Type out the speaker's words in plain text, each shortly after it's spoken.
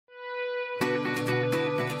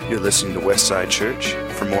You're listening to Westside Church.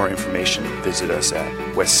 For more information, visit us at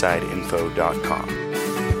westsideinfo.com.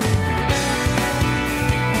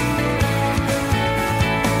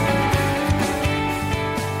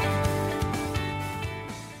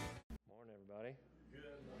 Morning,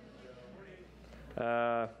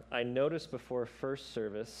 everybody. I noticed before first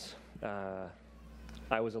service,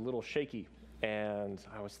 I was a little shaky, and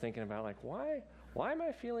I was thinking about why am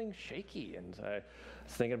I feeling shaky? And I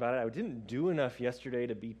was thinking about it. I didn't do enough yesterday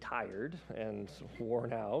to be tired and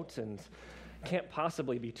worn out, and can't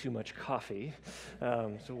possibly be too much coffee.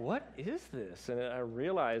 So what is this? And I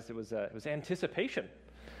realized it was anticipation.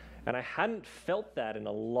 And I hadn't felt that in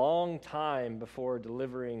a long time before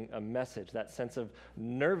delivering a message, that sense of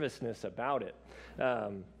nervousness about it.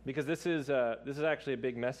 Because this is actually a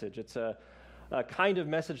big message. It's a kind of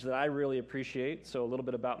message that I really appreciate. So a little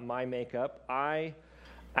bit about my makeup. I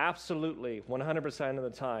absolutely, 100% of the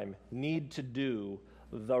time, need to do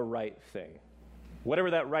the right thing. Whatever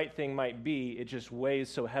that right thing might be, it just weighs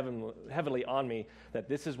so heavily on me that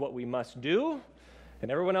this is what we must do, and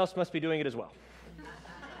everyone else must be doing it as well.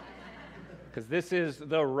 Because this is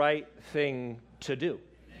the right thing to do.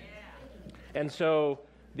 And so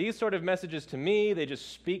these sort of messages to me, they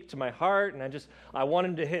just speak to my heart, and I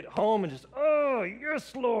wanted to hit home and oh,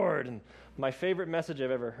 yes, Lord. And my favorite message I've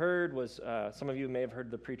ever heard was, some of you may have heard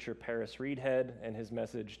the preacher Paris Reedhead and his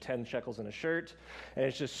message, 10 shekels in a shirt. And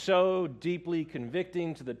it's just so deeply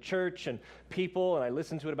convicting to the church and people, and I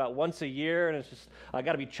listen to it about once a year, and it's just, I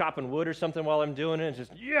got to be chopping wood or something while I'm doing it. It's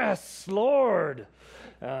just, yes, Lord.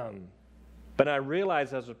 But I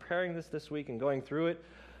realized as I was preparing this week and going through it,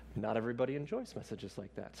 not everybody enjoys messages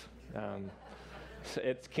like that. So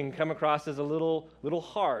it can come across as a little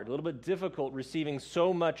hard, a little bit difficult receiving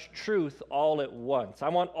so much truth all at once. I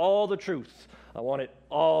want all the truth. I want it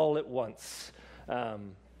all at once.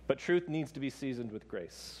 But truth needs to be seasoned with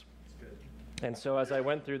grace. And so as I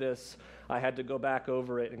went through this, I had to go back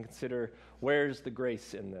over it and consider, where's the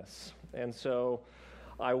grace in this? And so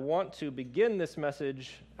I want to begin this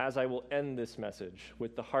message as I will end this message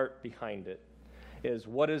with the heart behind it, is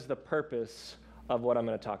what is the purpose of what I'm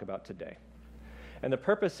going to talk about today? And the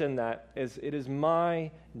purpose in that is it is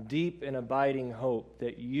my deep and abiding hope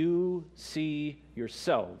that you see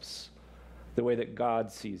yourselves the way that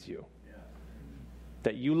God sees you. Yeah.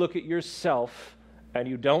 That you look at yourself and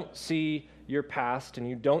you don't see your past, and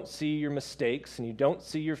you don't see your mistakes, and you don't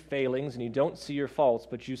see your failings, and you don't see your faults,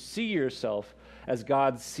 but you see yourself as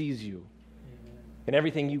God sees you. Amen. And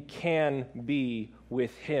everything you can be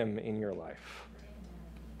with Him in your life.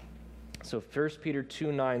 So 1 Peter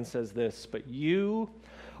 2:9 says this, "But you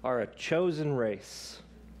are a chosen race,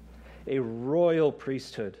 a royal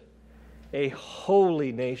priesthood, a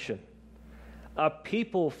holy nation, a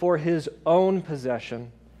people for His own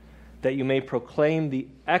possession, that you may proclaim the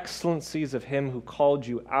excellencies of Him who called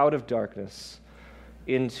you out of darkness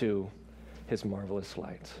into His marvelous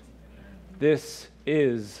light." This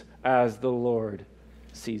is as the Lord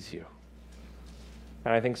sees you.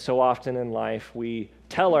 And I think so often in life we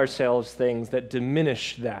tell ourselves things that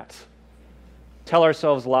diminish that. Tell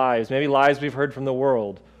ourselves lies, maybe lies we've heard from the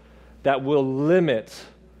world, that will limit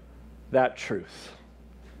that truth.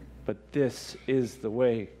 But this is the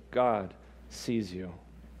way God sees you.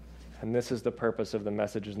 And this is the purpose of the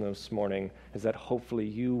messages this morning, is that hopefully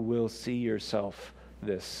you will see yourself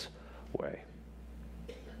this way.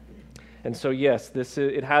 And so yes,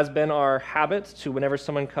 it has been our habit to, whenever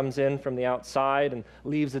someone comes in from the outside and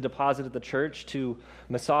leaves a deposit at the church, to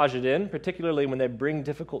massage it in, particularly when they bring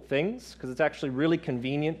difficult things, because it's actually really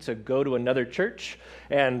convenient to go to another church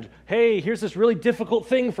and, hey, here's this really difficult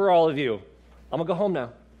thing for all of you. I'm going to go home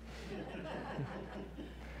now.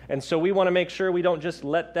 And so we want to make sure we don't just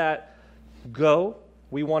let that go.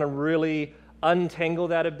 We want to really untangle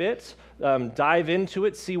that a bit, dive into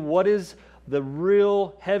it, see what is the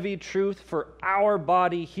real heavy truth for our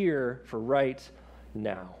body here for right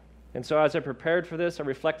now. And so as I prepared for this, I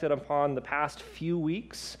reflected upon the past few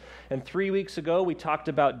weeks. And 3 weeks ago, we talked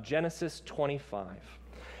about Genesis 25.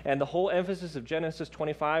 And the whole emphasis of Genesis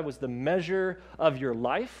 25 was the measure of your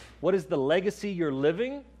life. What is the legacy you're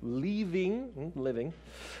living?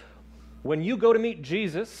 When you go to meet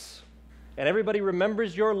Jesus and everybody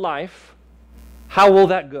remembers your life, how will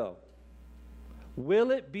that go? Will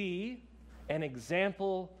it be an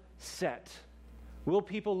example set? Will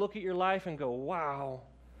people look at your life and go, wow,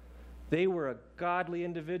 they were a godly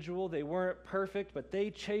individual, they weren't perfect, but they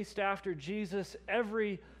chased after Jesus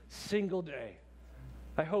every single day.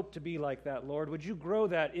 I hope to be like that, Lord. Would you grow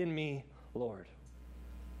that in me, Lord?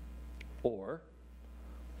 Or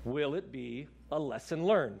will it be a lesson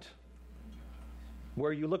learned?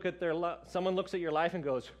 where you look at someone looks at your life and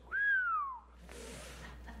goes,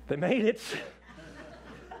 they made it,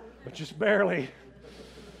 but just barely.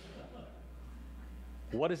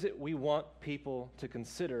 What is it we want people to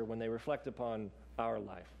consider when they reflect upon our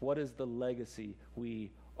life? What is the legacy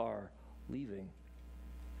we are leaving?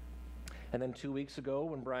 And then 2 weeks ago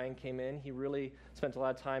when Brian came in, he really spent a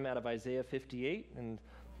lot of time out of Isaiah 58 and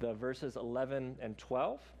the verses 11 and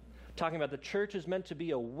 12, talking about the church is meant to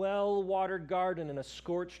be a well-watered garden in a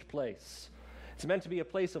scorched place. It's meant to be a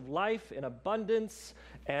place of life and abundance,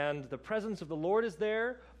 and the presence of the Lord is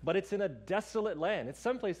there, but it's in a desolate land. It's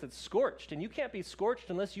someplace that's scorched, and you can't be scorched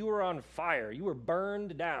unless you were on fire. You were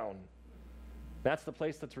burned down. That's the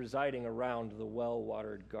place that's residing around the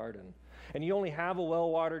well-watered garden. And you only have a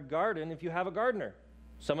well-watered garden if you have a gardener,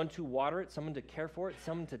 someone to water it, someone to care for it,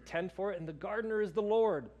 someone to tend for it, and the gardener is the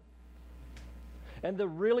Lord. And the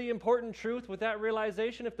really important truth with that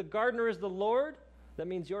realization, if the gardener is the Lord, that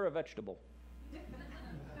means you're a vegetable.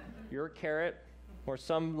 You're a carrot, or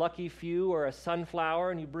some lucky few, or a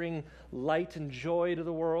sunflower, and you bring light and joy to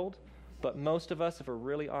the world. But most of us, if we're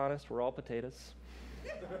really honest, we're all potatoes.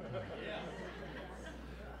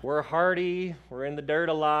 We're hardy, we're in the dirt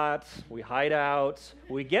a lot, we hide out,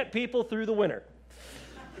 we get people through the winter.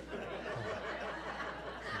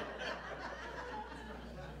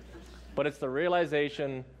 But it's the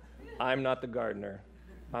realization, I'm not the gardener.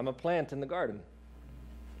 I'm a plant in the garden.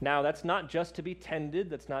 Now, that's not just to be tended,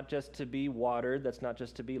 that's not just to be watered, that's not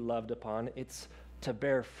just to be loved upon, it's to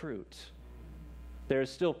bear fruit. There is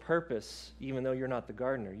still purpose, even though you're not the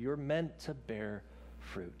gardener. You're meant to bear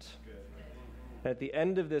fruit. And at the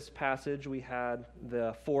end of this passage, we had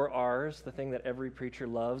the 4 R's, the thing that every preacher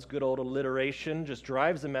loves. Good old alliteration just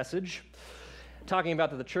drives the message. Talking about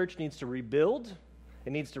that the church needs to rebuild, it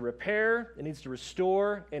needs to repair, it needs to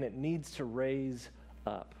restore, and it needs to raise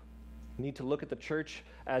up. We need to look at the church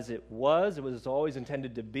as it was always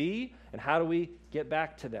intended to be, and how do we get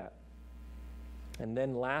back to that? And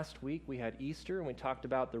then last week we had Easter, and we talked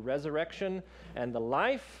about the resurrection and the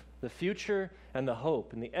life, the future, and the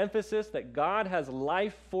hope, and the emphasis that God has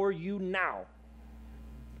life for you now.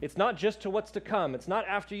 It's not just to what's to come. It's not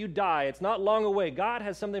after you die. It's not long away. God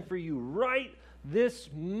has something for you right this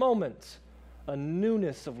moment, a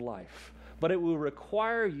newness of life. But it will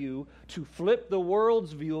require you to flip the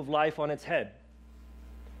world's view of life on its head.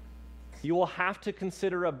 You will have to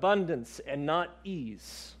consider abundance and not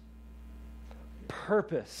ease,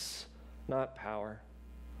 purpose, not power,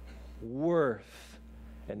 worth,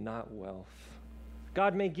 and not wealth.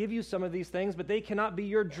 God may give you some of these things, but they cannot be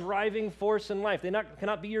your driving force in life. They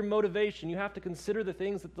cannot be your motivation. You have to consider the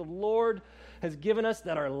things that the Lord has given us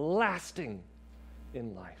that are lasting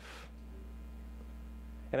in life.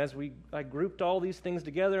 And as I grouped all these things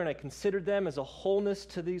together and I considered them as a wholeness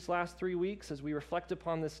to these last 3 weeks, as we reflect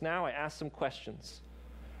upon this now, I asked some questions.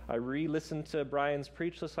 I re-listened to Brian's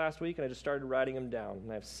preach this last week and I just started writing them down. And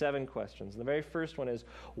I have 7 questions. And the very first one is,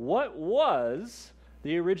 what was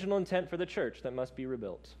the original intent for the church that must be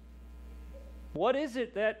rebuilt? What is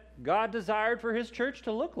it that God desired for his church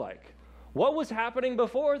to look like? What was happening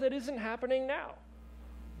before that isn't happening now?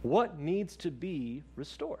 What needs to be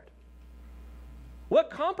restored? What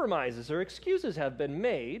compromises or excuses have been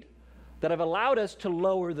made that have allowed us to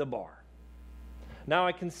lower the bar? Now,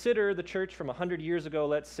 I consider the church from 100 years ago,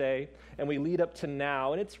 let's say, and we lead up to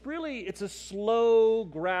now, and it's a slow,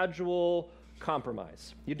 gradual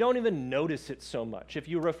compromise. You don't even notice it so much. If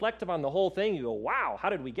you reflect upon the whole thing, you go, wow, how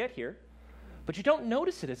did we get here? But you don't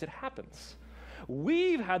notice it as it happens.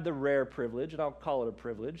 We've had the rare privilege, and I'll call it a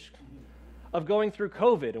privilege, of going through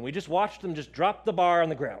COVID, and we just watched them just drop the bar on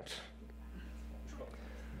the ground.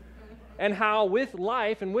 And how with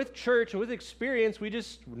life and with church and with experience,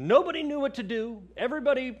 nobody knew what to do.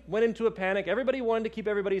 Everybody went into a panic. Everybody wanted to keep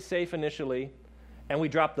everybody safe initially, and we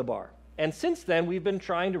dropped the bar. And since then, we've been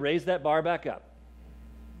trying to raise that bar back up.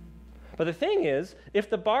 But the thing is, if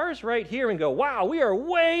the bar is right here and go, wow, we are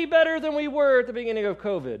way better than we were at the beginning of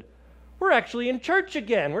COVID, we're actually in church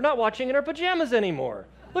again. We're not watching in our pajamas anymore.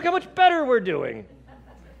 Look how much better we're doing.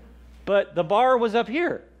 But the bar was up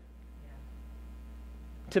here.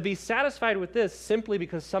 To be satisfied with this simply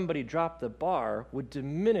because somebody dropped the bar would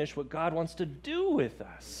diminish what God wants to do with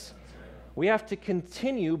us. We have to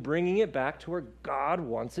continue bringing it back to where God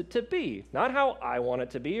wants it to be. Not how I want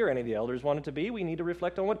it to be or any of the elders want it to be. We need to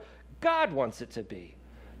reflect on what God wants it to be.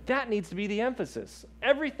 That needs to be the emphasis.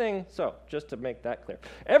 So just to make that clear,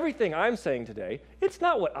 everything I'm saying today, it's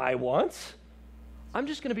not what I want. I'm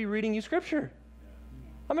just going to be reading you Scripture.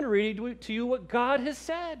 I'm going to read to you what God has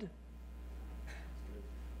said.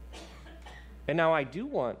 And now I do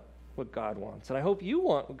want what God wants. And I hope you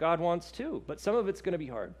want what God wants too. But some of it's going to be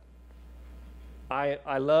hard.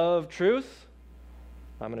 I love truth.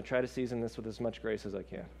 I'm going to try to season this with as much grace as I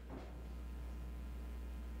can.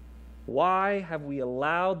 Why have we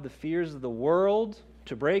allowed the fears of the world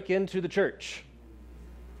to break into the church?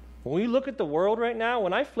 When we look at the world right now,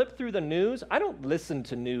 when I flip through the news, I don't listen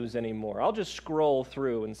to news anymore. I'll just scroll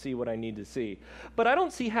through and see what I need to see. But I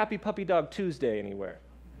don't see Happy Puppy Dog Tuesday anywhere.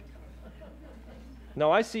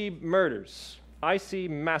 No, I see murders. I see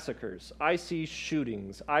massacres. I see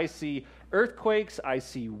shootings. I see earthquakes. I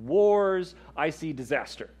see wars. I see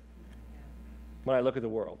disaster when I look at the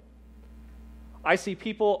world. I see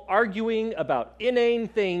people arguing about inane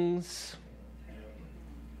things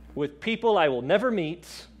with people I will never meet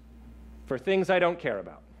for things I don't care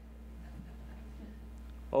about.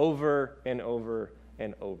 Over and over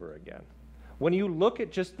and over again. When you look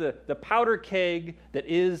at just the powder keg that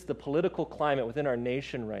is the political climate within our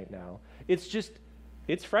nation right now,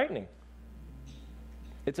 it's frightening.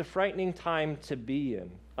 It's a frightening time to be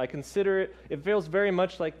in. I consider it feels very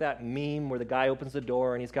much like that meme where the guy opens the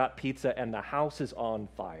door and he's got pizza and the house is on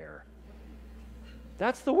fire.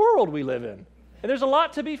 That's the world we live in. And there's a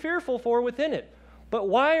lot to be fearful for within it. But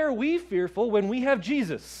why are we fearful when we have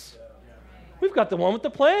Jesus? We've got the one with the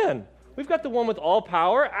plan. We've got the one with all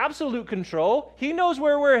power, absolute control. He knows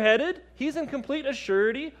where we're headed. He's in complete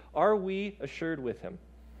assurity. Are we assured with him?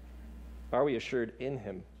 Are we assured in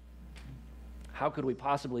him? How could we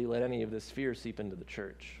possibly let any of this fear seep into the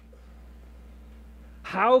church?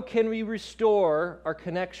 How can we restore our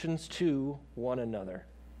connections to one another?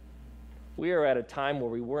 We are at a time where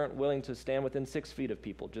we weren't willing to stand within 6 feet of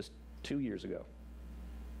people just 2 years ago.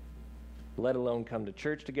 Let alone come to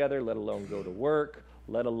church together, let alone go to work,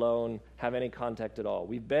 let alone have any contact at all.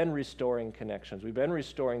 We've been restoring connections. We've been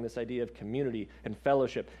restoring this idea of community and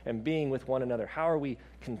fellowship and being with one another. How are we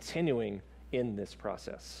continuing in this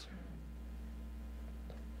process?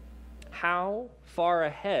 How far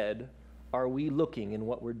ahead are we looking in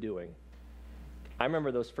what we're doing? I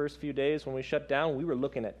remember those first few days when we shut down, we were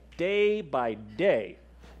looking at day by day,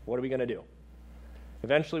 what are we going to do?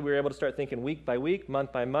 Eventually, we were able to start thinking week by week,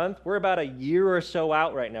 month by month. We're about a year or so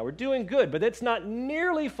out right now. We're doing good, but it's not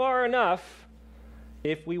nearly far enough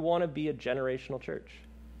if we want to be a generational church.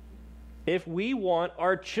 If we want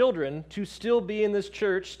our children to still be in this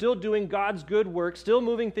church, still doing God's good work, still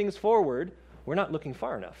moving things forward, we're not looking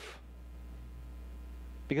far enough.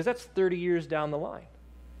 Because that's 30 years down the line.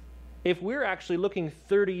 If we're actually looking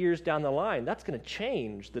 30 years down the line, that's going to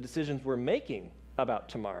change the decisions we're making about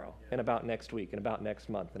tomorrow and about next week and about next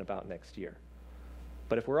month and about next year.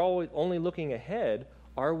 But if we're always only looking ahead,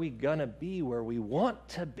 are we going to be where we want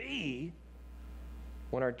to be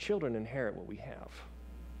when our children inherit what we have?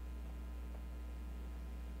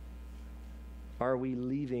 Are we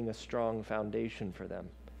leaving a strong foundation for them?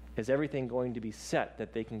 Is everything going to be set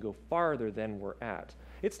that they can go farther than we're at?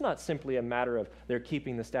 It's not simply a matter of they're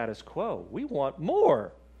keeping the status quo. We want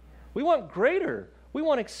more. We want greater. We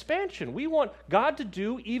want expansion. We want God to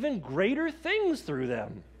do even greater things through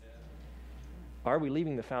them. Are we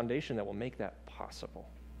leaving the foundation that will make that possible?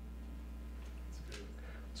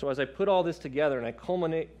 So as I put all this together and I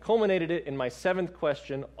culminated it in my 7th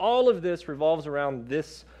question, all of this revolves around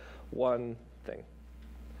this one thing.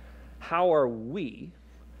 How are we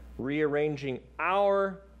rearranging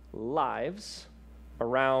our lives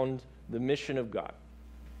around the mission of God?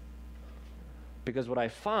 Because what I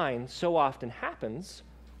find so often happens,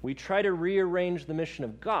 we try to rearrange the mission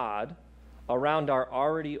of God around our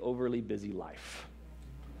already overly busy life.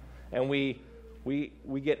 And we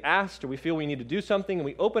get asked, or we feel we need to do something, and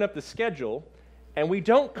we open up the schedule, and we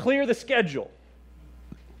don't clear the schedule.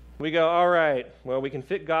 We go, all right, well, we can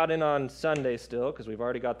fit God in on Sunday still, because we've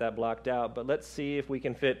already got that blocked out, but let's see if we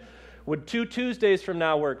can fit, would 2 Tuesdays from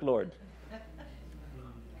now work, Lord?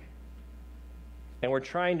 And we're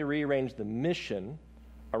trying to rearrange the mission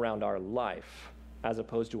around our life as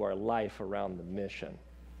opposed to our life around the mission.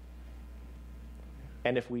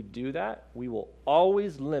 And if we do that, we will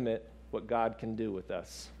always limit what God can do with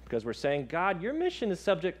us because we're saying, God, your mission is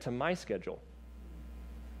subject to my schedule.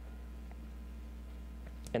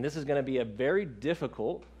 And this is going to be a very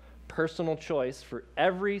difficult personal choice for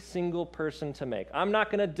every single person to make. I'm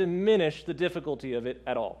not going to diminish the difficulty of it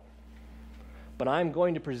at all. But I'm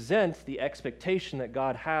going to present the expectation that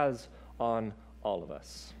God has on all of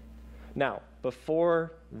us. Now,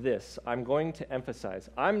 before this, I'm going to emphasize,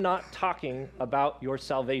 I'm not talking about your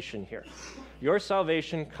salvation here. Your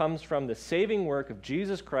salvation comes from the saving work of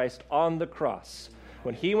Jesus Christ on the cross.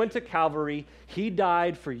 When he went to Calvary, he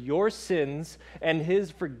died for your sins, and his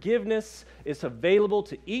forgiveness is available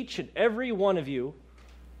to each and every one of you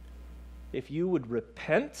if you would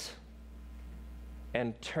repent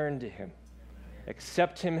and turn to him,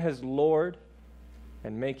 accept him as Lord,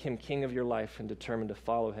 and make him king of your life and determine to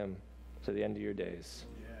follow him to the end of your days.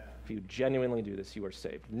 Yeah. If you genuinely do this, you are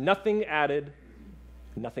saved. Nothing added,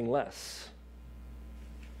 nothing less.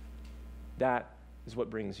 That is what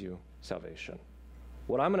brings you salvation.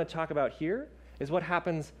 What I'm going to talk about here is what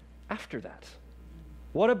happens after that.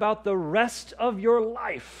 What about the rest of your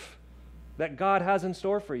life that God has in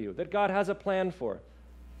store for you, that God has a plan for?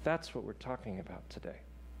 That's what we're talking about today.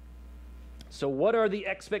 So what are the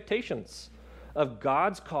expectations of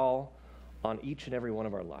God's call on each and every one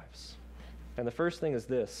of our lives? And the first thing is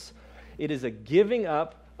this: it is a giving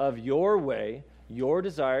up of your way, your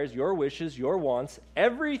desires, your wishes, your wants,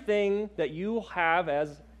 everything that you have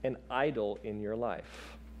as an idol in your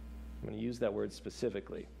life. I'm going to use that word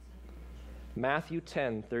specifically. Matthew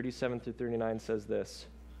 10:37-39 says this: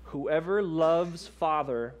 whoever loves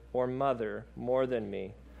father or mother more than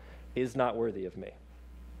me is not worthy of me.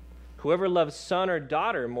 Whoever loves son or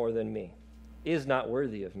daughter more than me is not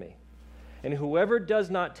worthy of me. And whoever does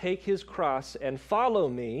not take his cross and follow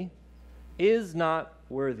me is not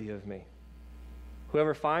worthy of me.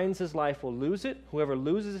 Whoever finds his life will lose it. Whoever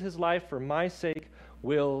loses his life for my sake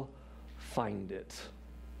will find it.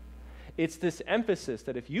 It's this emphasis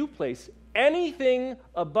that if you place anything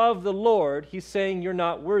above the Lord, he's saying you're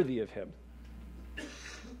not worthy of him.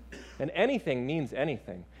 And anything means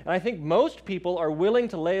anything. And I think most people are willing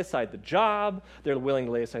to lay aside the job, they're willing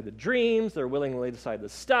to lay aside the dreams, they're willing to lay aside the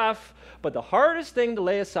stuff, but the hardest thing to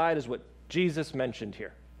lay aside is what Jesus mentioned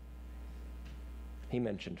here. He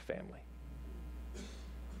mentioned family.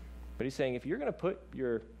 But he's saying, if you're going to put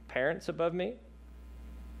your parents above me,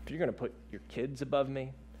 if you're going to put your kids above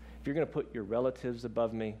me, if you're going to put your relatives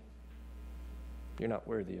above me, you're not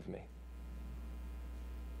worthy of me.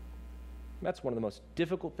 That's one of the most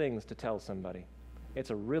difficult things to tell somebody. It's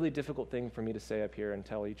a really difficult thing for me to say up here and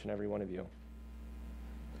tell each and every one of you.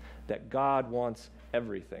 That God wants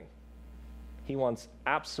everything. He wants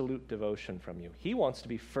absolute devotion from you. He wants to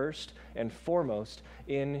be first and foremost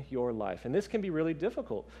in your life. And this can be really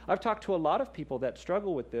difficult. I've talked to a lot of people that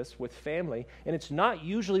struggle with this, with family, and it's not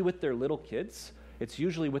usually with their little kids. It's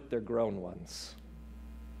usually with their grown ones.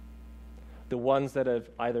 The ones that have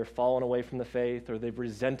either fallen away from the faith or they've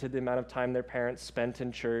resented the amount of time their parents spent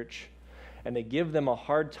in church, and they give them a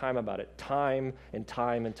hard time about it time and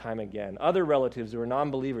time and time again. Other relatives who are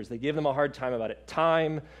non-believers, they give them a hard time about it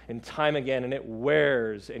time and time again, and it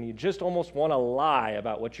wears, and you just almost want to lie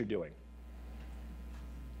about what you're doing.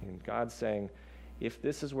 And God's saying, if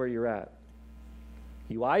this is where you're at,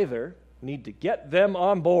 you either need to get them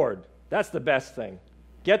on board. That's the best thing.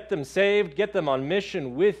 Get them saved, get them on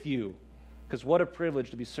mission with you. Because what a privilege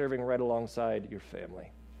to be serving right alongside your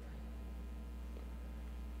family.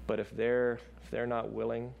 But if they're not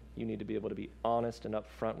willing, you need to be able to be honest and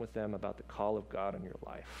upfront with them about the call of God in your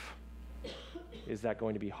life. Is that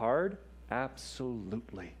going to be hard?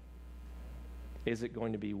 Absolutely. Is it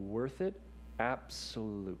going to be worth it?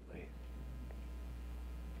 Absolutely.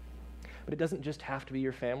 But it doesn't just have to be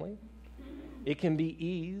your family. It can be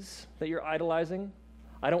ease that you're idolizing.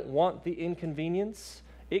 I don't want the inconvenience.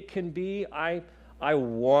 It can be, I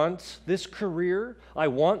want this career. I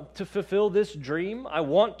want to fulfill this dream. I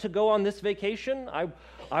want to go on this vacation.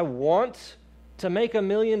 I want to make $1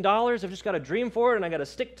 million. I've just got a dream for it, and I got to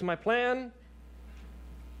stick to my plan.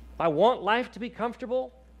 I want life to be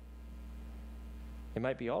comfortable. It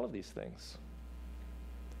might be all of these things.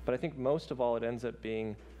 But I think most of all, it ends up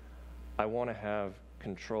being, I want to have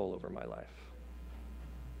control over my life.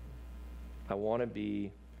 I want to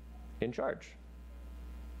be in charge.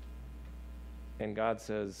 And God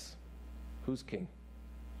says, who's king?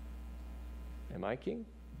 Am I king?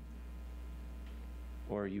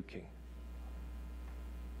 Or are you king?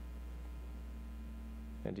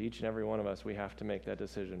 And to each and every one of us, we have to make that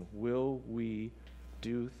decision. Will we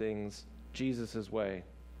do things Jesus' way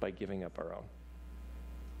by giving up our own?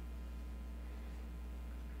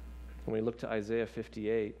 When we look to Isaiah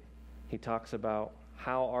 58, he talks about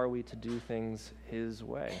how are we to do things his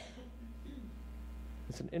way.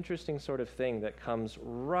 It's an interesting sort of thing that comes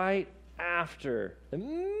right after,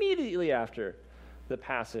 immediately after the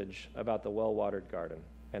passage about the well-watered garden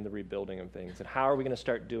and the rebuilding of things. And how are we going to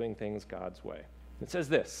start doing things God's way? It says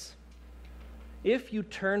this: if you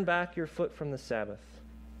turn back your foot from the Sabbath,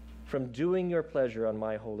 from doing your pleasure on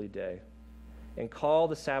my holy day, and call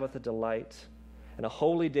the Sabbath a delight and a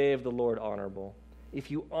holy day of the Lord honorable,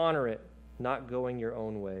 if you honor it, not going your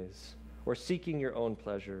own ways, or seeking your own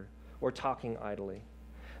pleasure, or talking idly,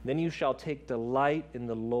 then you shall take delight in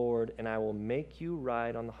the Lord, and I will make you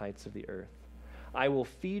ride on the heights of the earth. I will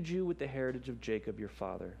feed you with the heritage of Jacob your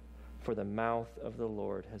father, for the mouth of the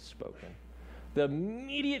Lord has spoken. The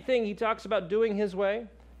immediate thing he talks about doing his way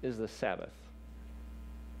is the Sabbath.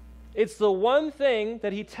 It's the one thing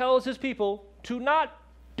that he tells his people to not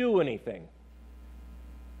do anything.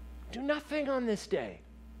 Do nothing on this day.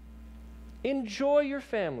 Enjoy your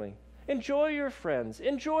family. Enjoy your friends.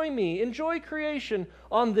 Enjoy me. Enjoy creation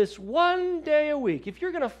on this one day a week. If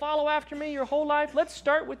you're going to follow after me your whole life, let's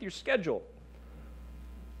start with your schedule.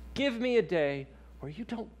 Give me a day where you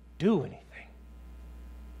don't do anything.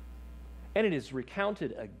 And it is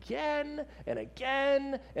recounted again and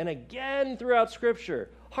again and again throughout Scripture,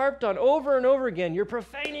 harped on over and over again. You're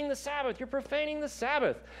profaning the Sabbath. You're profaning the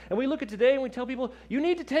Sabbath. And we look at today and we tell people, you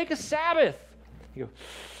need to take a Sabbath. You go,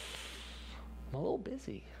 I'm a little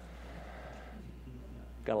busy.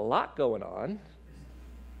 Got a lot going on.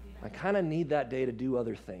 I kind of need that day to do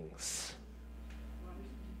other things.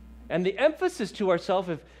 And the emphasis to ourselves,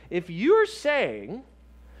 if you're saying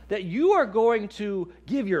that you are going to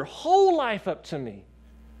give your whole life up to me,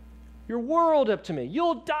 your world up to me,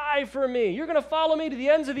 you'll die for me, you're going to follow me to the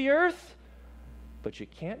ends of the earth, but you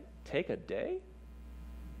can't take a day?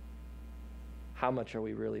 How much are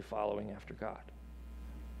we really following after God?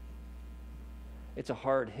 It's a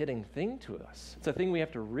hard-hitting thing to us. It's a thing we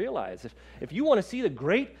have to realize. If you want to see the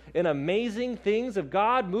great and amazing things of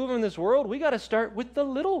God move in this world, we got to start with the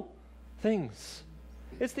little things.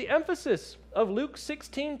 It's the emphasis of Luke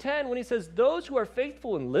 16:10 when he says, those who are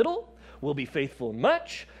faithful in little will be faithful in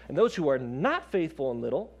much, and those who are not faithful in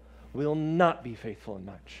little will not be faithful in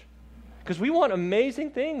much. Because we want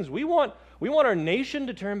amazing things. We want our nation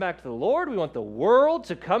to turn back to the Lord. We want the world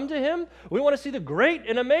to come to him. We want to see the great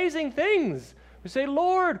and amazing things. We say,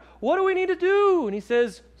 Lord, what do we need to do? And he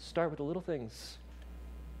says, start with the little things.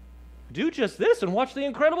 Do just this and watch the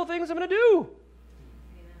incredible things I'm going to do.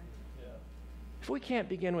 Yeah. If we can't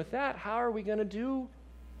begin with that, how are we going to do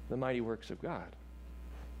the mighty works of God?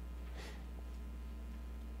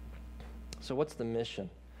 So what's the mission?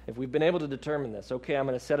 If we've been able to determine this, okay, I'm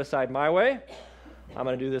going to set aside my way. I'm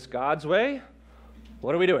going to do this God's way.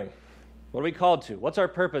 What are we doing? What are we called to? What's our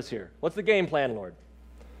purpose here? What's the game plan, Lord?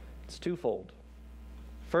 It's twofold.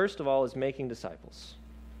 First of all is making disciples.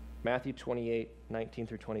 Matthew 28:19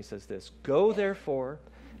 through 20 says this, go therefore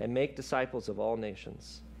and make disciples of all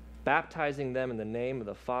nations, baptizing them in the name of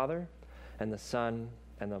the Father and the Son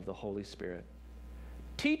and of the Holy Spirit,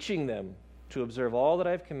 teaching them to observe all that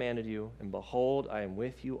I have commanded you, and behold, I am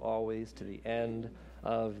with you always to the end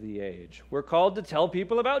of the age. We're called to tell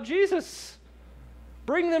people about Jesus.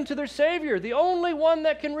 Bring them to their Savior, the only one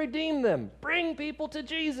that can redeem them. Bring people to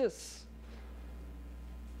Jesus.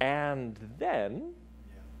 And then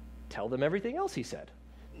tell them everything else he said.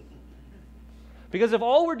 Because if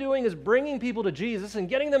all we're doing is bringing people to Jesus and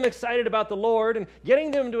getting them excited about the Lord and getting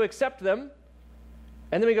them to accept them,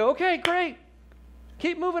 and then we go, okay, great,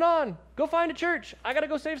 keep moving on. Go find a church. I got to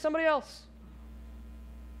go save somebody else.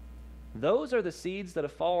 Those are the seeds that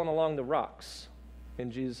have fallen along the rocks in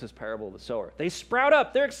Jesus' parable of the sower. They sprout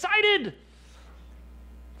up. They're excited.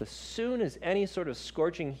 As soon as any sort of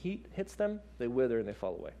scorching heat hits them, they wither and they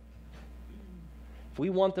fall away. If we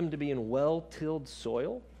want them to be in well-tilled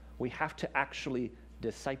soil, we have to actually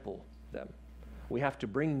disciple them. We have to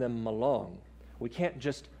bring them along. We can't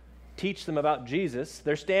just teach them about Jesus.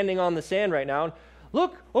 They're standing on the sand right now, and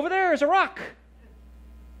look, over there is a rock.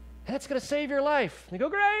 And that's going to save your life. They go,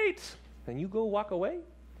 great. And you go walk away.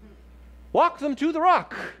 Walk them to the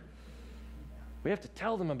rock. We have to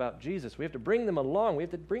tell them about Jesus. We have to bring them along. We have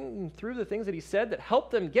to bring them through the things that he said that help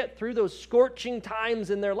them get through those scorching times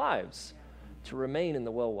in their lives to remain in the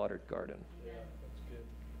well-watered garden. Yeah, that's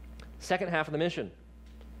good. Second half of the mission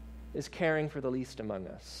is caring for the least among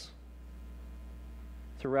us.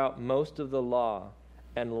 Throughout most of the law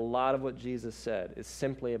and a lot of what Jesus said is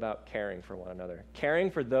simply about caring for one another, caring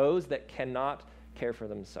for those that cannot care for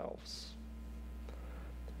themselves.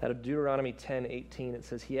 Out of Deuteronomy 10:18, it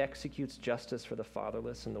says, he executes justice for the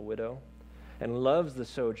fatherless and the widow and loves the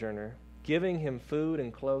sojourner, giving him food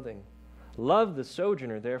and clothing. Love the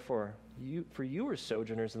sojourner, therefore, for you are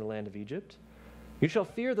sojourners in the land of Egypt. You shall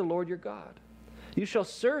fear the Lord your God. You shall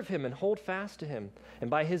serve him and hold fast to him, and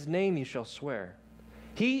by his name you shall swear.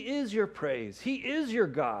 He is your praise. He is your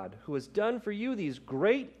God, who has done for you these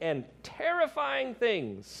great and terrifying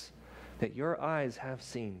things that your eyes have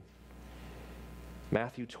seen.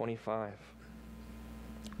 Matthew 25.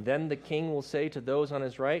 Then the king will say to those on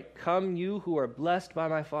his right, come you who are blessed by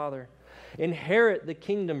my Father, inherit the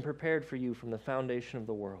kingdom prepared for you from the foundation of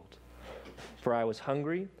the world. For I was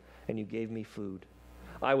hungry, and you gave me food.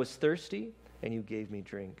 I was thirsty, and you gave me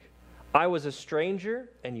drink. I was a stranger,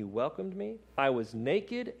 and you welcomed me. I was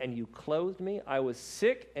naked, and you clothed me. I was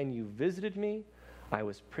sick, and you visited me. I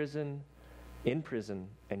was in prison,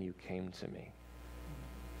 and you came to me.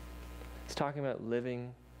 It's talking about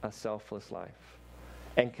living a selfless life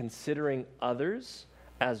and considering others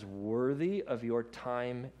as worthy of your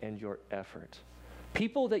time and your effort.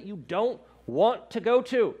 People that you don't want to go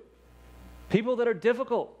to. People that are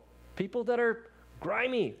difficult. People that are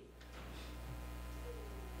grimy.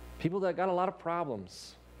 People that got a lot of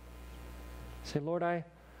problems. Say, Lord, they're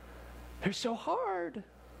so hard.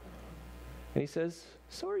 And he says,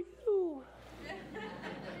 so are you.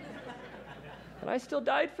 And I still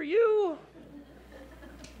died for you.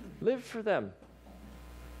 Live for them.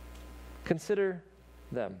 Consider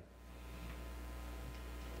them.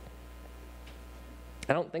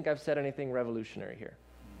 I don't think I've said anything revolutionary here.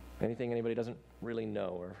 Anything anybody doesn't really know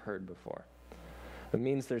or have heard before. It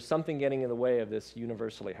means there's something getting in the way of this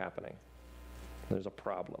universally happening. There's a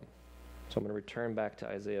problem. So I'm going to return back to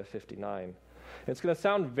Isaiah 59. It's going to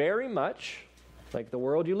sound very much like the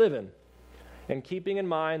world you live in. And keeping in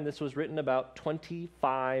mind, this was written about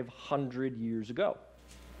 2,500 years ago.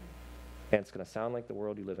 And it's going to sound like the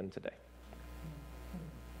world you live in today.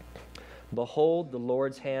 Behold, the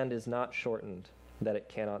Lord's hand is not shortened, that it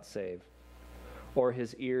cannot save, or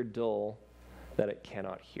his ear dull, that it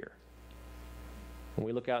cannot hear. When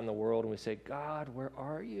we look out in the world and we say, God, where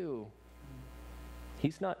are you?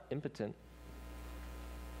 He's not impotent.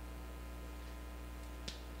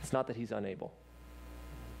 It's not that he's unable.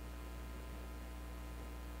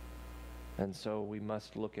 And so we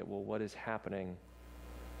must look at, well, what is happening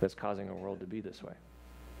that's causing our world to be this way?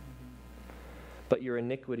 But your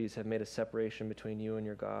iniquities have made a separation between you and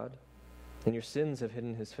your God, and your sins have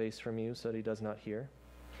hidden his face from you so that he does not hear.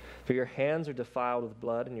 For your hands are defiled with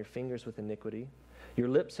blood, and your fingers with iniquity. Your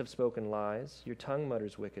lips have spoken lies, your tongue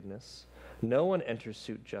mutters wickedness. No one enters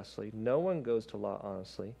suit justly, no one goes to law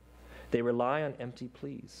honestly. They rely on empty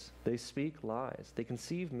pleas. They speak lies. They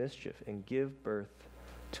conceive mischief and give birth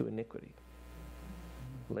to iniquity.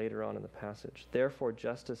 Later on in the passage, therefore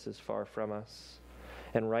justice is far from us,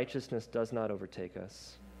 and righteousness does not overtake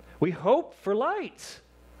us. We hope for light,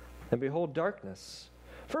 and behold darkness,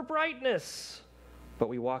 for brightness, but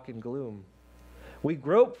we walk in gloom. We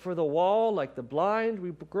grope for the wall like the blind.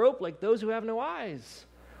 We grope like those who have no eyes.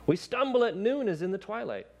 We stumble at noon as in the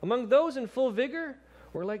twilight. Among those in full vigor,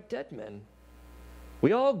 we're like dead men.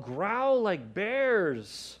 We all growl like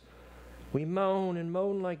bears. We moan and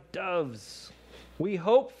moan like doves. We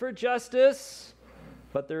hope for justice,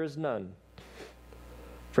 but there is none.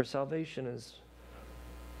 For salvation is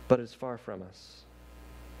far from us.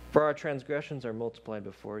 For our transgressions are multiplied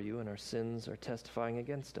before you, and our sins are testifying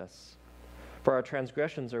against us. For our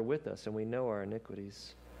transgressions are with us, and we know our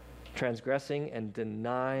iniquities. Transgressing and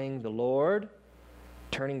denying the Lord,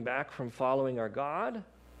 turning back from following our God,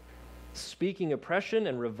 speaking oppression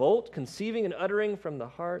and revolt, conceiving and uttering from the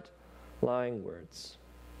heart lying words.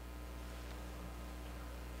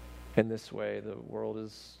 In this way, the world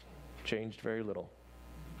has changed very little,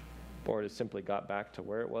 or it has simply got back to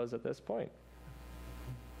where it was at this point.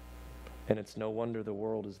 And it's no wonder the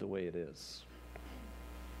world is the way it is.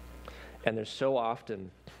 And there's so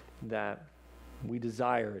often that we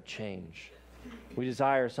desire a change. We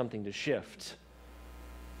desire something to shift.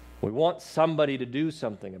 We want somebody to do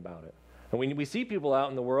something about it. And we see people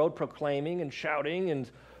out in the world proclaiming and shouting and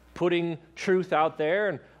putting truth out there,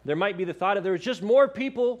 and there might be the thought of there's just more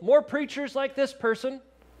people, more preachers like this person,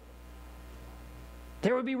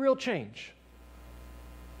 there would be real change.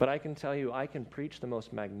 But I can tell you, I can preach the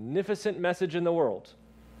most magnificent message in the world.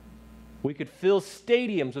 We could fill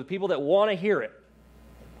stadiums with people that want to hear it.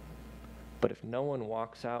 But if no one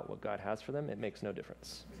walks out what God has for them, it makes no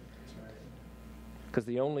difference. Because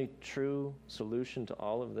the only true solution to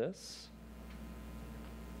all of this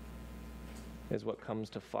is what comes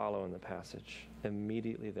to follow in the passage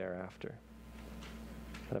immediately thereafter.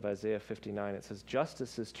 Out of Isaiah 59, it says,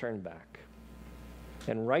 justice is turned back,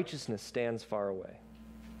 and righteousness stands far away.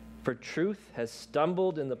 For truth has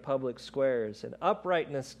stumbled in the public squares, and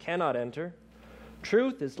uprightness cannot enter.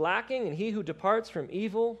 Truth is lacking, and he who departs from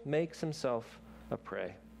evil makes himself a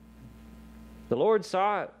prey. The Lord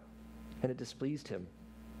saw it, and it displeased him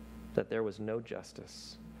that there was no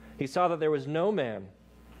justice. He saw that there was no man,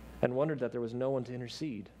 and wondered that there was no one to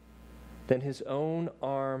intercede. Then his own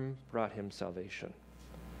arm brought him salvation,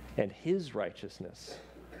 and his righteousness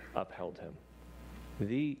upheld him.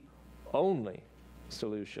 The only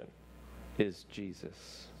solution is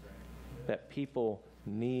Jesus. That people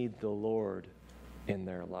need the Lord in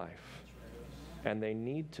their life. And they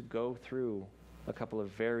need to go through a couple of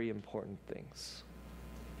very important things.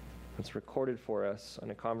 It's recorded for us in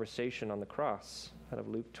a conversation on the cross out of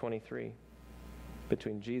Luke 23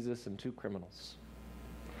 between Jesus and two criminals.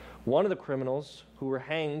 One of the criminals who were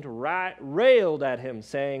hanged railed at him,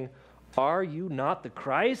 saying, "Are you not the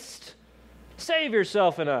Christ? Save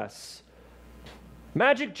yourself and us.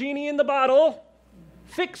 Magic genie in the bottle,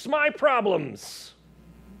 fix my problems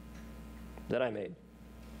that I made."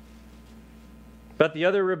 But the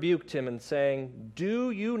other rebuked him and saying, "Do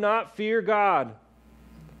you not fear God,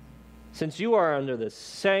 since you are under the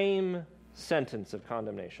same sentence of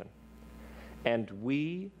condemnation, and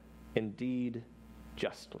we indeed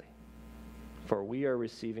justly, for we are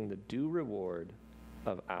receiving the due reward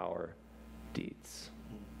of our deeds."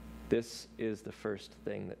 This is the first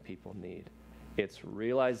thing that people need. It's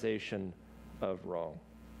realization of wrong.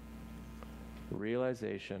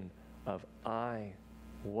 Realization of I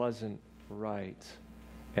wasn't right,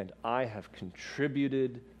 and I have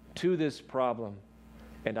contributed to this problem,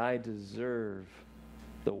 and I deserve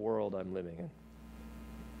the world I'm living in.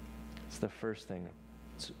 It's the first thing.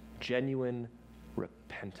 It's genuine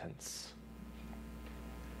repentance.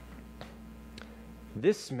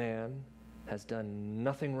 This man has done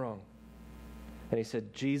nothing wrong. And he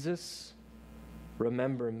said, "Jesus,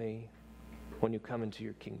 remember me when you come into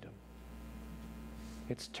your kingdom."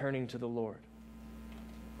 It's turning to the Lord.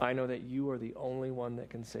 I know that you are the only one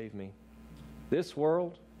that can save me. This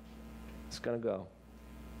world is going to go.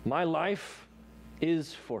 My life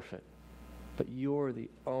is forfeit, but you're the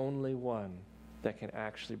only one that can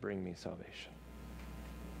actually bring me salvation.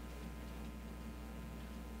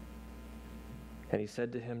 And he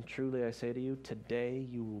said to him, "Truly I say to you, today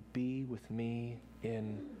you will be with me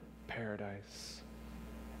in paradise."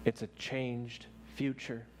 It's a changed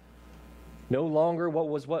future. No longer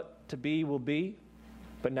what to be will be,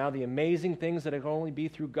 but now the amazing things that can only be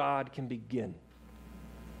through God can begin.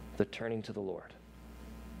 The turning to the Lord.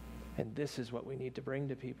 And this is what we need to bring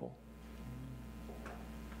to people.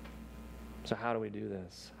 So how do we do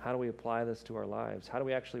this? How do we apply this to our lives? How do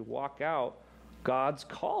we actually walk out God's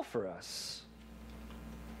call for us?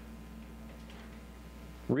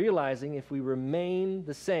 Realizing if we remain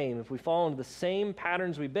the same, if we fall into the same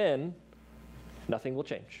patterns we've been, nothing will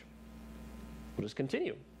change. We'll just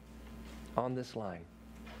continue on this line.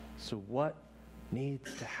 So what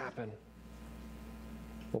needs to happen?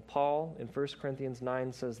 Well, Paul in 1 Corinthians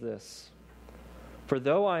 9 says this, "For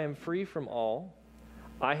though I am free from all,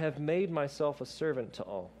 I have made myself a servant to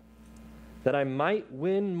all, that I might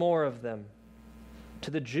win more of them.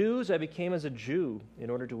 To the Jews I became as a Jew in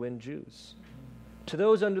order to win Jews. To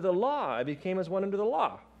those under the law I became as one under the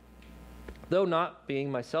law, though not being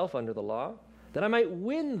myself under the law, that I might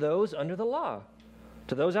win those under the law.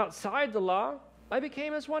 To those outside the law I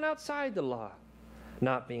became as one outside the law,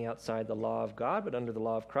 not being outside the law of God, but under the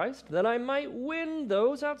law of Christ, that I might win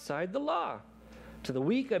those outside the law. To the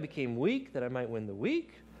weak I became weak, that I might win the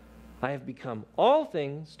weak. I have become all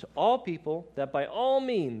things to all people, that by all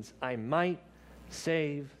means I might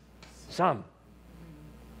save some."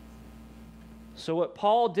 So what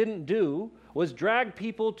Paul didn't do was drag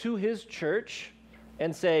people to his church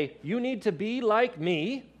and say, "You need to be like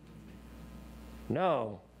me."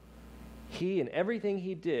 No. He, in everything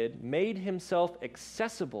he did, made himself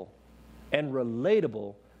accessible and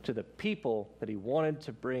relatable to the people that he wanted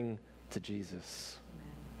to bring to Jesus.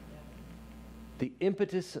 The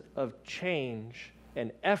impetus of change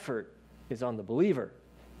and effort is on the believer,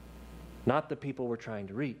 not the people we're trying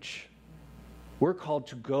to reach. We're called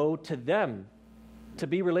to go to them, to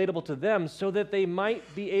be relatable to them so that they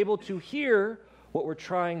might be able to hear what we're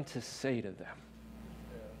trying to say to them.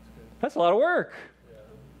 That's a lot of work.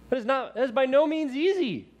 That is by no means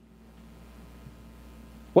easy.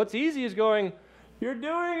 What's easy is going, "You're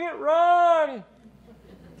doing it wrong.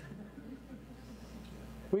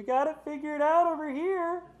 We got it figured out over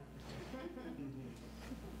here."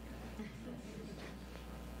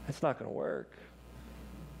 That's not going to work.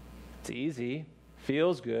 It's easy.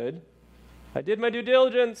 Feels good. I did my due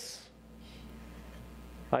diligence.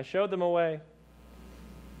 I showed them a way.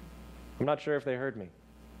 I'm not sure if they heard me.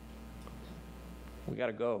 We got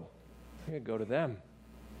to go. We got to go to them.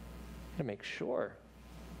 We got to make sure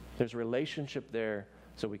there's a relationship there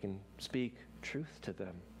so we can speak truth to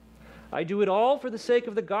them. I do it all for the sake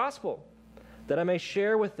of the gospel, that I may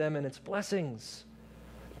share with them in its blessings.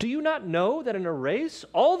 Do you not know that in a race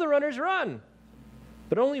all the runners run,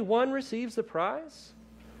 but only one receives the prize?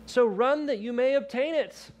 So run that you may obtain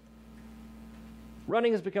it.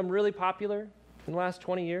 Running has become really popular in the last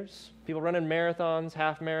 20 years. People run in marathons,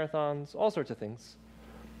 half marathons, all sorts of things.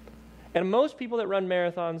 And most people that run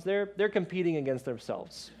marathons, they're competing against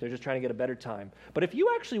themselves. They're just trying to get a better time. But if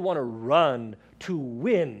you actually want to run to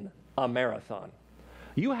win a marathon.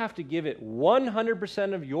 You have to give it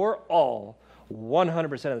 100% of your all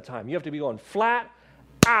 100% of the time. You have to be going flat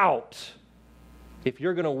out if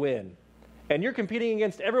you're going to win. And you're competing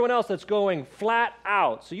against everyone else that's going flat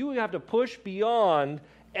out. So you have to push beyond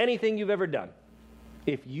anything you've ever done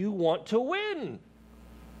if you want to win.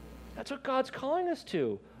 That's what God's calling us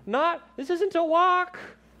to. This isn't a walk.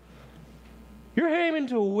 You're aiming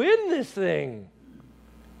to win this thing.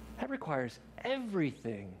 That requires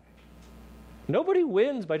everything. Nobody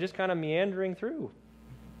wins by just kind of meandering through.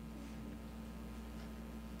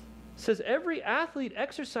 It says every athlete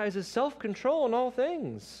exercises self-control in all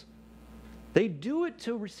things. They do it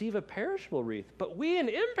to receive a perishable wreath, but we an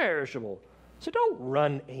imperishable. So don't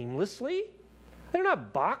run aimlessly. They're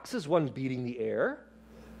not boxes, one beating the air.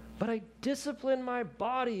 But I discipline my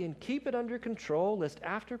body and keep it under control, lest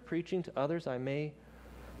after preaching to others I may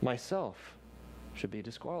myself should be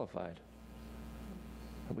disqualified.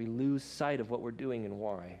 And we lose sight of what we're doing and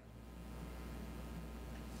why.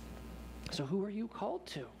 So who are you called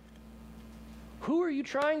to? Who are you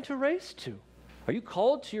trying to race to? Are you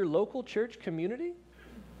called to your local church community?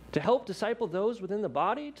 To help disciple those within the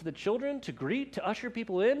body, to the children, to greet, to usher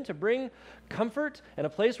people in, to bring comfort and a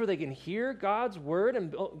place where they can hear God's word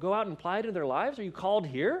and go out and apply it in their lives? Are you called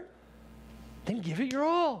here? Then give it your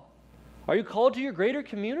all. Are you called to your greater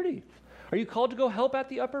community? Are you called to go help at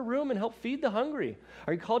the upper room and help feed the hungry?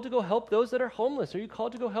 Are you called to go help those that are homeless? Are you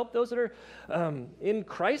called to go help those that are in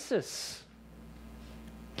crisis?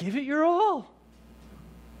 Give it your all.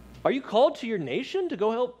 Are you called to your nation to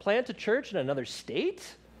go help plant a church in another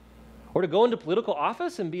state? Or to go into political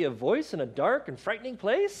office and be a voice in a dark and frightening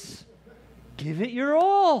place? Give it your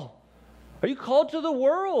all. Are you called to the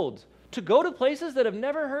world to go to places that have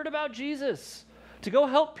never heard about Jesus? To go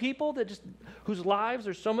help people whose lives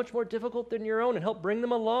are so much more difficult than your own and help bring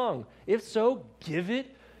them along? If so, give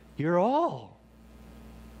it your all.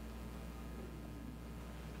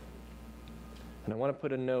 And I want to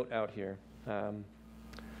put a note out here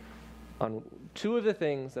on two of the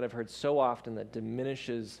things that I've heard so often that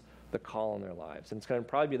diminishes the call in their lives. And it's going to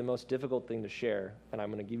probably be the most difficult thing to share. And I'm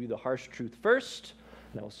going to give you the harsh truth first,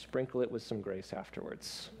 and I'll sprinkle it with some grace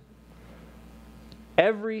afterwards.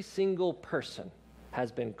 Every single person has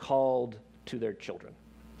been called to their children,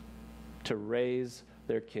 to raise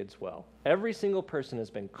their kids well. Every single person has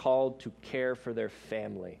been called to care for their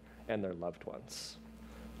family and their loved ones.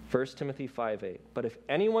 1 Timothy 5:8. But if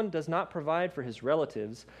anyone does not provide for his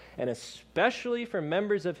relatives, and especially for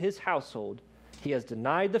members of his household, he has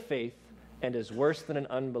denied the faith and is worse than an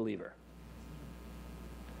unbeliever.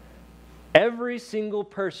 Every single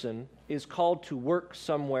person is called to work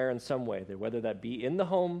somewhere in some way, whether that be in the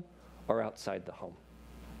home or outside the home.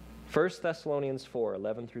 1 Thessalonians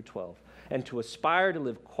 4:11 through 12. And to aspire to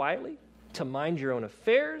live quietly, to mind your own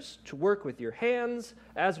affairs, to work with your hands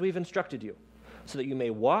as we've instructed you, so that you may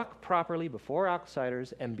walk properly before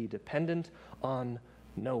outsiders and be dependent on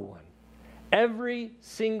no one. Every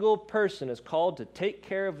single person is called to take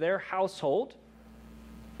care of their household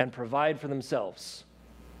and provide for themselves.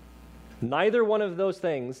 Neither one of those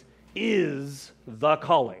things is the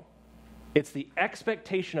calling. It's the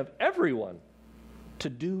expectation of everyone to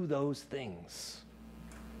do those things.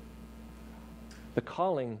 The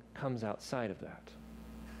calling comes outside of that.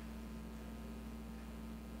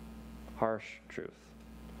 Harsh truth.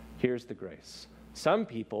 Here's the grace. Some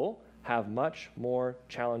people have much more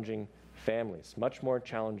challenging families, much more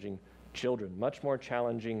challenging children, much more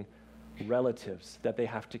challenging relatives that they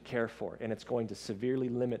have to care for, and it's going to severely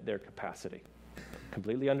limit their capacity.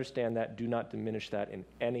 Completely understand that. Do not diminish that in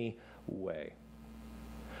any way.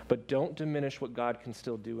 But don't diminish what God can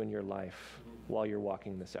still do in your life while you're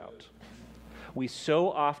walking this out. We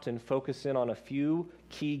so often focus in on a few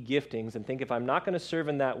key giftings and think if I'm not going to serve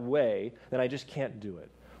in that way, then I just can't do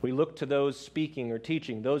it. We look to those speaking or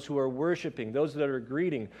teaching, those who are worshiping, those that are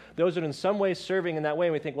greeting, those that are in some way serving in that way,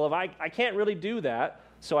 and we think, well, if I can't really do that,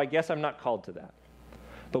 so I guess I'm not called to that.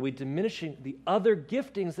 But we diminishing the other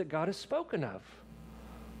giftings that God has spoken of.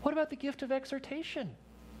 What about the gift of exhortation?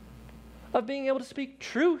 Of being able to speak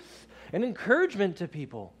truth and encouragement to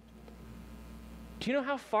people? Do you know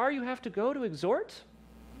how far you have to go to exhort?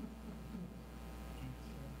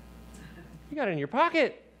 You got it in your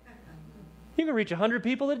pocket. You can reach 100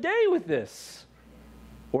 people a day with this,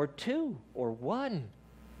 or 2, or 1.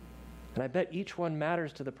 And I bet each one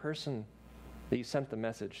matters to the person that you sent the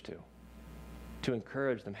message to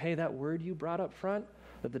encourage them. Hey, that word you brought up front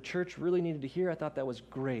that the church really needed to hear, I thought that was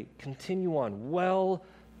great. Continue on. Well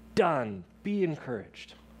done. Be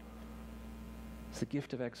encouraged. It's the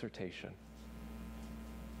gift of exhortation.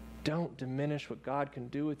 Don't diminish what God can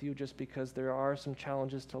do with you just because there are some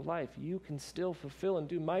challenges to life. You can still fulfill and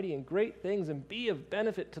do mighty and great things and be of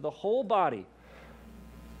benefit to the whole body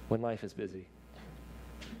when life is busy.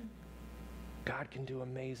 God can do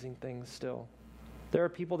amazing things still. There are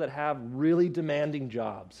people that have really demanding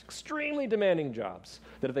jobs, extremely demanding jobs,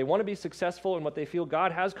 that if they want to be successful in what they feel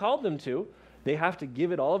God has called them to, they have to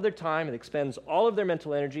give it all of their time and expends all of their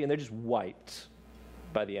mental energy, and they're just wiped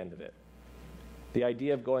by the end of it. The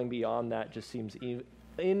idea of going beyond that just seems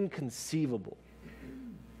inconceivable.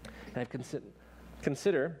 And I've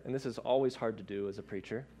consider, and this is always hard to do as a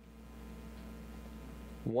preacher,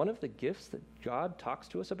 one of the gifts that God talks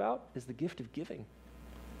to us about is the gift of giving.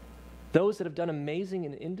 Those that have done amazing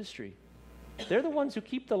in industry, they're the ones who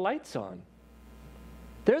keep the lights on.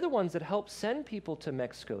 They're the ones that help send people to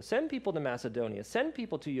Mexico, send people to Macedonia, send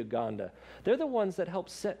people to Uganda. They're the ones that help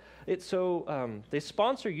set it so they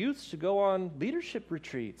sponsor youths to go on leadership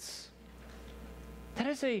retreats. That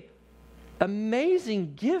is an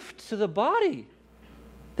amazing gift to the body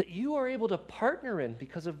that you are able to partner in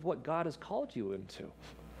because of what God has called you into.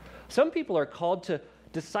 Some people are called to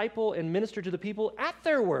disciple and minister to the people at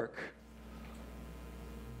their work.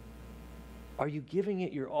 Are you giving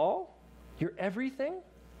it your all? Your everything?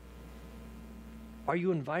 Are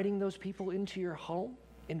you inviting those people into your home,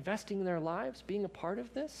 investing in their lives, being a part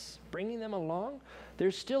of this, bringing them along?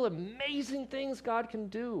 There's still amazing things God can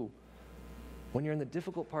do when you're in the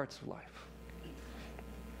difficult parts of life.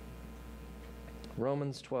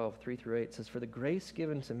 Romans 12, 3-8 says, "For the grace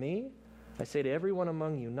given to me, I say to everyone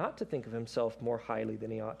among you not to think of himself more highly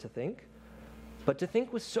than he ought to think, but to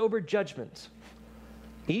think with sober judgment,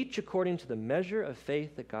 each according to the measure of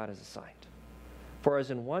faith that God has assigned. For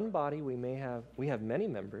as in one body we have many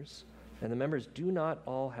members, and the members do not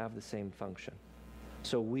all have the same function.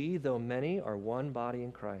 So we, though many, are one body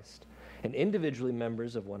in Christ, and individually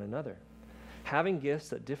members of one another. Having gifts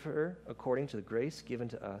that differ according to the grace given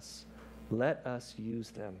to us, let us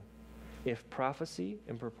use them. If prophecy,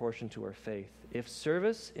 in proportion to our faith. If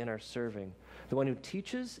service, in our serving. The one who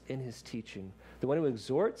teaches, in his teaching. The one who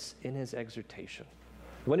exhorts, in his exhortation.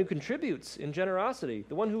 The one who contributes, in generosity.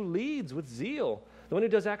 The one who leads, with zeal. The one who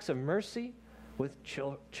does acts of mercy, with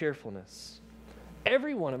cheerfulness."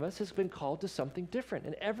 Every one of us has been called to something different,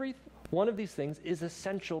 and every one of these things is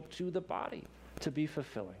essential to the body to be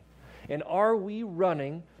fulfilling. And are we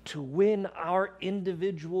running to win our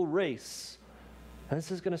individual race? And this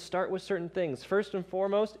is going to start with certain things. First and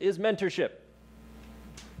foremost is mentorship.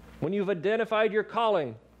 When you've identified your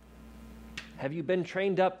calling, have you been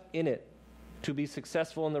trained up in it to be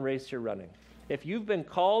successful in the race you're running? If you've been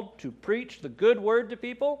called to preach the good word to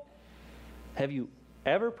people, have you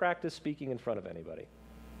ever practiced speaking in front of anybody?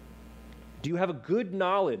 Do you have a good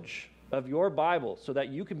knowledge of your Bible so that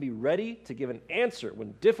you can be ready to give an answer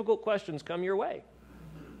when difficult questions come your way?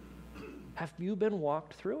 Have you been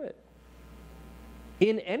walked through it?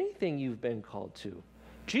 In anything you've been called to.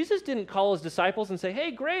 Jesus didn't call his disciples and say, "Hey,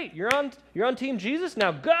 great, you're on Team Jesus,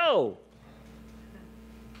 now go."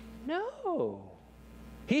 No.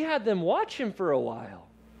 He had them watch him for a while.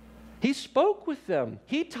 He spoke with them.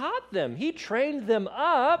 He taught them. He trained them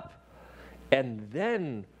up and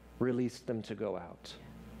then released them to go out.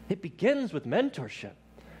 It begins with mentorship.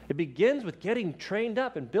 It begins with getting trained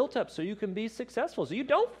up and built up so you can be successful, so you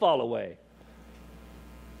don't fall away.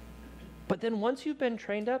 But then once you've been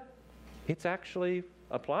trained up, it's actually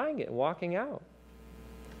applying it and walking out.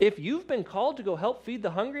 If you've been called to go help feed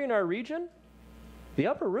the hungry in our region, the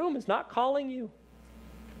upper room is not calling you.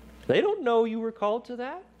 They don't know you were called to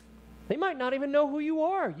that. They might not even know who you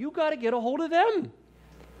are. You got to get a hold of them.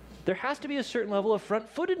 There has to be a certain level of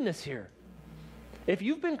front-footedness here. If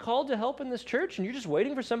you've been called to help in this church and you're just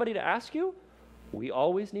waiting for somebody to ask you, we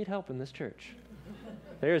always need help in this church.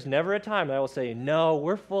 There's never a time that I will say, "No,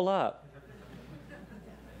 we're full up."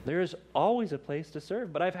 There's always a place to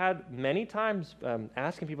serve. But I've had many times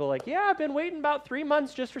asking people like, "Yeah, I've been waiting about 3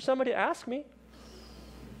 months just for somebody to ask me.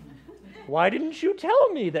 Why didn't you tell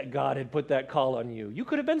me that God had put that call on you? You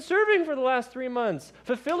could have been serving for the last 3 months,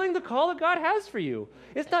 fulfilling the call that God has for you."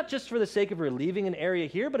 It's not just for the sake of relieving an area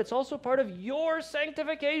here, but it's also part of your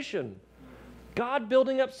sanctification. God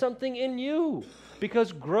building up something in you,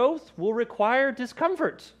 because growth will require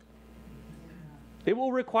discomfort. It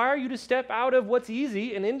will require you to step out of what's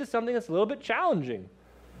easy and into something that's a little bit challenging.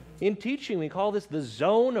 In teaching, we call this the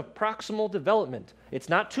zone of proximal development. It's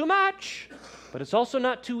not too much, but it's also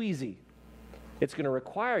not too easy. It's going to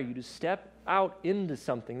require you to step out into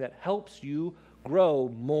something that helps you grow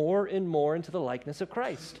more and more into the likeness of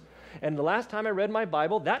Christ. And the last time I read my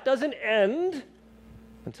Bible, that doesn't end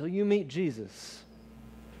until you meet Jesus.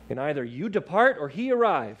 And either you depart or he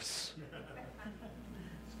arrives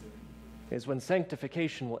is when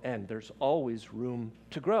sanctification will end. There's always room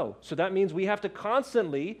to grow. So that means we have to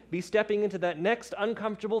constantly be stepping into that next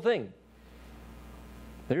uncomfortable thing.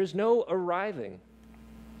 There's no arriving.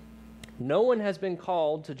 No one has been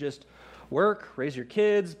called to just work, raise your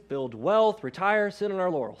kids, build wealth, retire, sit on our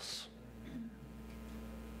laurels.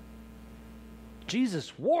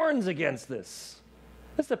 Jesus warns against this.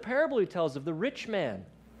 That's the parable he tells of the rich man,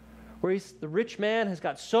 where the rich man has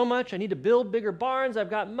got so much, I need to build bigger barns, I've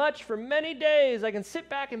got much for many days, I can sit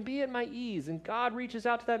back and be at my ease. And God reaches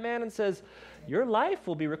out to that man and says, your life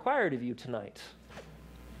will be required of you tonight.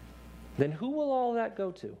 Then who will all that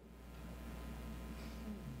go to?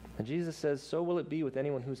 And Jesus says, so will it be with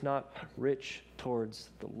anyone who's not rich towards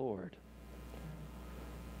the Lord.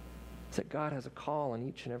 It's that God has a call on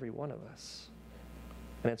each and every one of us.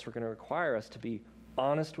 And it's going to require us to be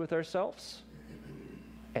honest with ourselves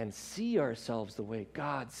and see ourselves the way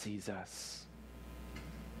God sees us.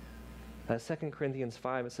 2 Corinthians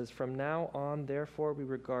 5, it says, from now on, therefore, we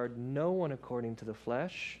regard no one according to the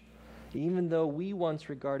flesh, even though we once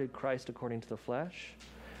regarded Christ according to the flesh.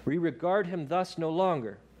 We regard him thus no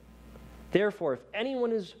longer. Therefore, if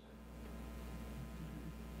anyone is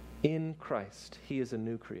in Christ, he is a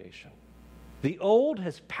new creation. The old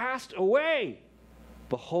has passed away.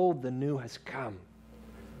 Behold, the new has come.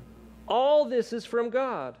 All this is from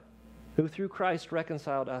God, who through Christ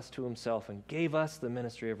reconciled us to himself and gave us the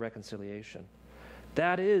ministry of reconciliation.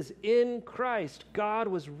 That is, in Christ, God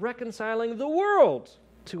was reconciling the world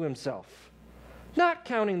to himself, not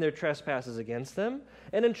counting their trespasses against them,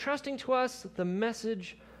 and entrusting to us the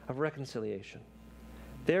message of reconciliation.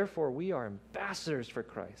 Therefore, we are ambassadors for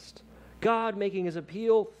Christ, God making his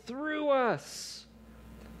appeal through us.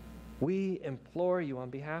 We implore you on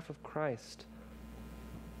behalf of Christ,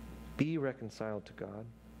 be reconciled to God.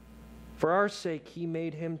 For our sake, he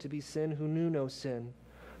made him to be sin who knew no sin,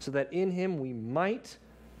 so that in him we might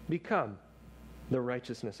become the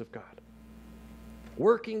righteousness of God.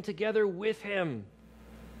 Working together with him,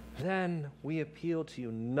 then we appeal to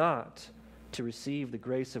you not to receive the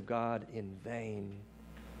grace of God in vain.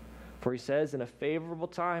 For he says, in a favorable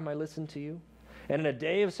time I listened to you, and in a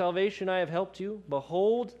day of salvation I have helped you.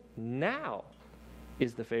 Behold, now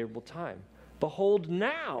is the favorable time. Behold,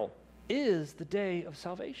 now is the day of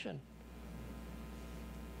salvation.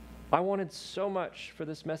 I wanted so much for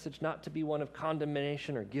this message not to be one of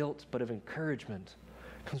condemnation or guilt, but of encouragement.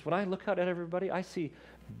 Because when I look out at everybody, I see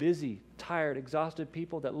busy, tired, exhausted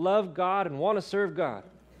people that love God and want to serve God.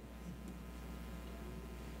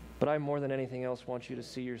 But I, more than anything else, want you to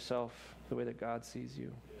see yourself the way that God sees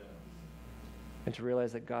you. And to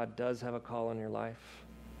realize that God does have a call on your life.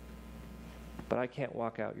 But I can't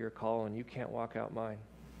walk out your call, and you can't walk out mine.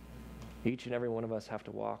 Each and every one of us have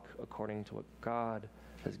to walk according to what God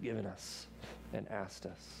has given us and asked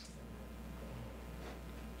us.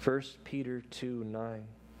 1 Peter 2:9.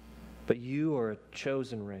 But you are a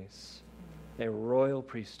chosen race, a royal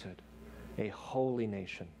priesthood, a holy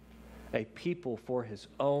nation, a people for his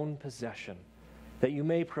own possession, that you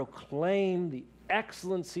may proclaim the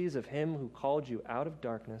excellencies of him who called you out of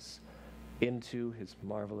darkness into his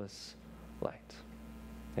marvelous light.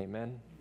 Amen.